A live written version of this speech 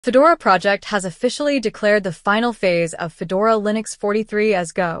Fedora project has officially declared the final phase of Fedora Linux 43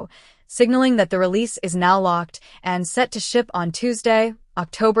 as go, signaling that the release is now locked and set to ship on Tuesday,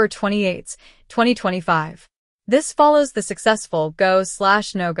 October 28, 2025. This follows the successful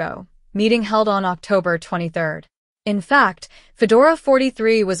go/no-go meeting held on October 23. In fact, Fedora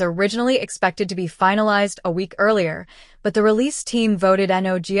 43 was originally expected to be finalized a week earlier, but the release team voted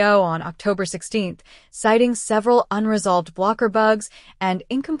no-go on October 16, citing several unresolved blocker bugs and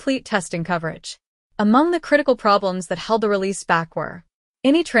incomplete testing coverage. Among the critical problems that held the release back were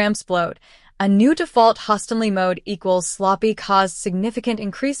Initramps bloat. A new default hostinly mode equals sloppy caused significant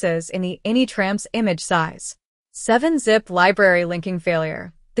increases in the Initramps image size. 7-zip library linking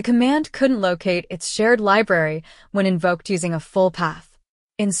failure. The command couldn't locate its shared library when invoked using a full path.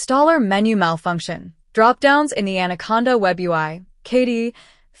 Installer menu malfunction. Dropdowns in the Anaconda Web UI, KDE,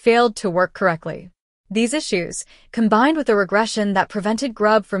 failed to work correctly. These issues, combined with a regression that prevented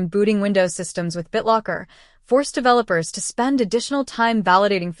Grub from booting Windows systems with BitLocker, forced developers to spend additional time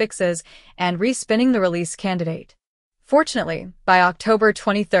validating fixes and respinning the release candidate. Fortunately, by October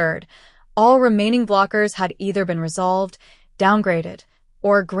 23, all remaining blockers had either been resolved, downgraded,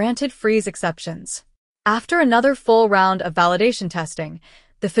 or granted freeze exceptions. After another full round of validation testing,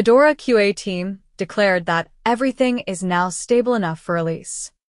 the Fedora QA team declared that everything is now stable enough for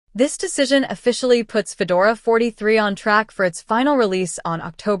release. This decision officially puts Fedora 43 on track for its final release on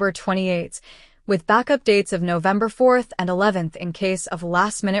October 28, with backup dates of November 4 and 11 in case of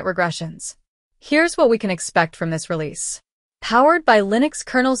last-minute regressions. Here's what we can expect from this release. Powered by Linux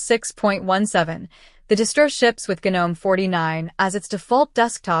kernel 6.17, the distro ships with GNOME 49 as its default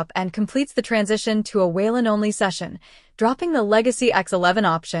desktop and completes the transition to a Wayland-only session, dropping the legacy X11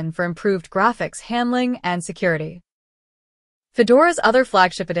 option for improved graphics handling and security. Fedora's other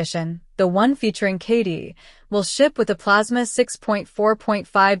flagship edition, the one featuring KDE, will ship with a Plasma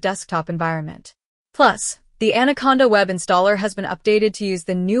 6.4.5 desktop environment. Plus, the Anaconda web installer has been updated to use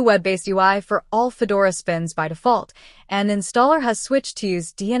the new web-based UI for all Fedora spins by default, and the installer has switched to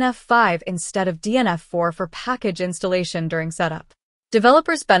use DNF5 instead of DNF4 for package installation during setup.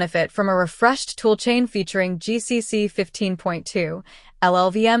 Developers benefit from a refreshed toolchain featuring GCC 15.2,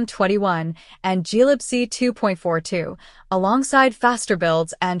 LLVM 21, and glibc 2.42, alongside faster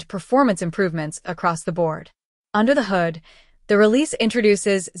builds and performance improvements across the board. Under the hood, the release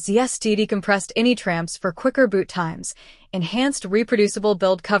introduces ZST decompressed Initramps for quicker boot times, enhanced reproducible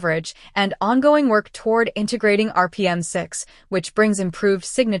build coverage, and ongoing work toward integrating RPM6, which brings improved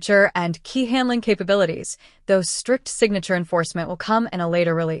signature and key handling capabilities, though strict signature enforcement will come in a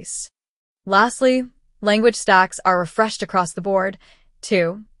later release. Lastly, language stacks are refreshed across the board,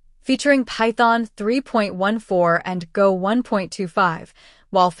 too, featuring Python 3.14 and Go 1.25,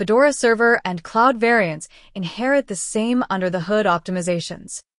 while Fedora Server and Cloud variants inherit the same under-the-hood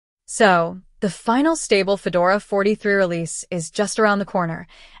optimizations. So, the final stable Fedora 43 release is just around the corner,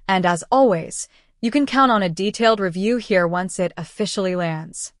 and as always, you can count on a detailed review here once it officially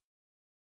lands.